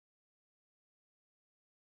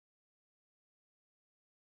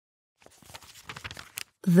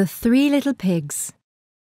The Three Little Pigs.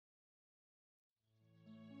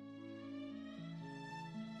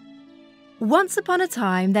 Once upon a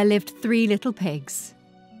time, there lived 3 little pigs.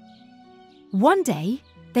 One day,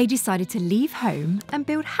 they decided to leave home and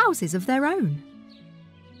build houses of their own.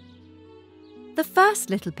 The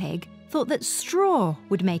first little pig thought that straw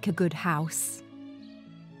would make a good house.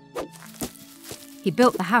 He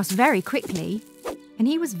built the house very quickly, and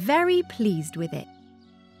he was very pleased with it.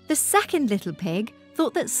 The second little pig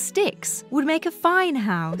thought that sticks would make a fine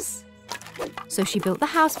house. So she built the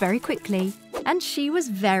house very quickly, and she was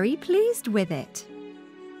very pleased with it.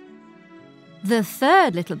 The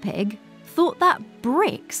third little pig thought that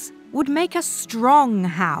bricks would make a strong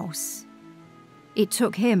house. It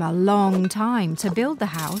took him a long time to build the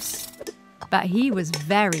house, but he was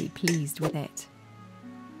very pleased with it.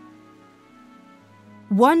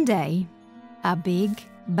 One day, a big,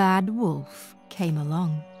 bad wolf came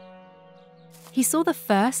along. He saw the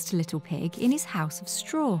first little pig in his house of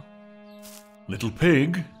straw. Little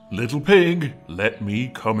pig, let me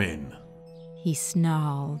come in. He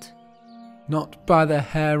snarled. Not by the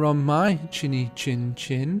hair on my chinny chin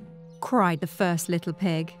chin, Cried the first little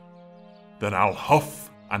pig. Then I'll huff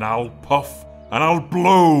and I'll puff and I'll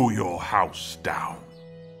blow your house down.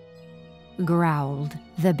 Growled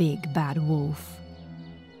the big bad wolf.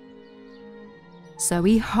 So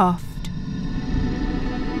he huffed,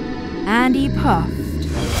 and he puffed,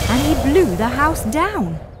 and he blew the house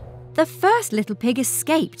down. The first little pig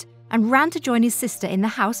escaped and ran to join his sister in the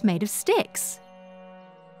house made of sticks.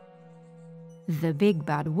 The big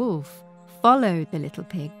bad wolf followed the little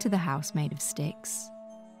pig to the house made of sticks.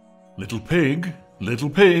 Little pig,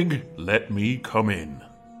 let me come in.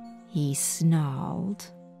 He snarled.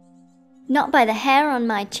 Not by the hair on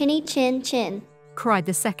my chinny chin chin, Cried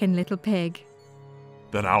the second little pig.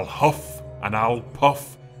 Then I'll huff and I'll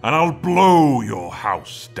puff and I'll blow your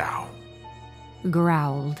house down.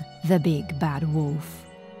 Growled the big bad wolf.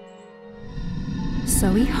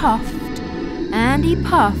 So he huffed, and he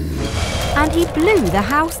puffed, and he blew the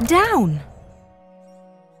house down.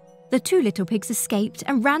 The 2 little pigs escaped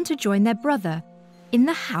and ran to join their brother in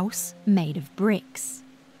the house made of bricks.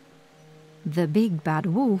 The big bad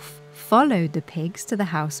wolf followed the pigs to the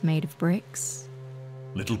house made of bricks.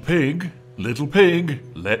 Little pig,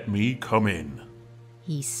 let me come in.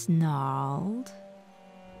 He snarled.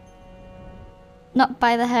 Not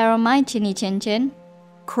by the hair on my chinny chin chin,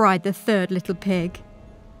 Cried the third little pig.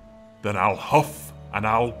 Then I'll huff and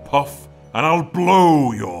I'll puff and I'll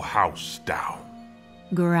blow your house down.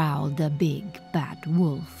 Growled the big bad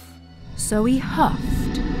wolf. So he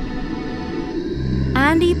huffed,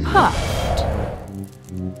 and he puffed,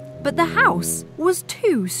 but the house was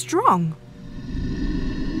too strong.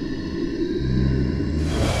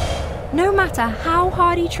 No matter how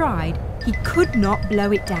hard he tried, he could not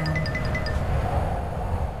blow it down.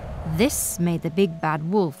 This made the big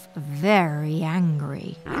bad wolf very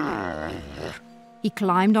angry. He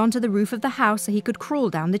climbed onto the roof of the house so he could crawl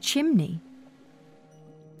down the chimney.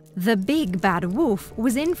 The big bad wolf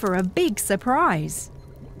was in for a big surprise.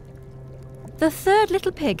 The third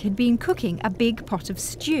little pig had been cooking a big pot of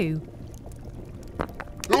stew.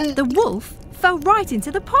 The wolf fell right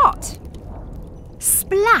into the pot.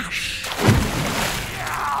 Splash!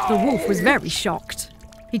 The wolf was very shocked.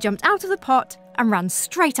 He jumped out of the pot and ran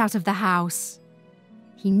straight out of the house.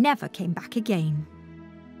 He never came back again.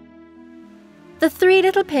 The 3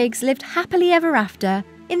 little pigs lived happily ever after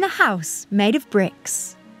in the house made of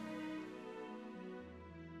bricks.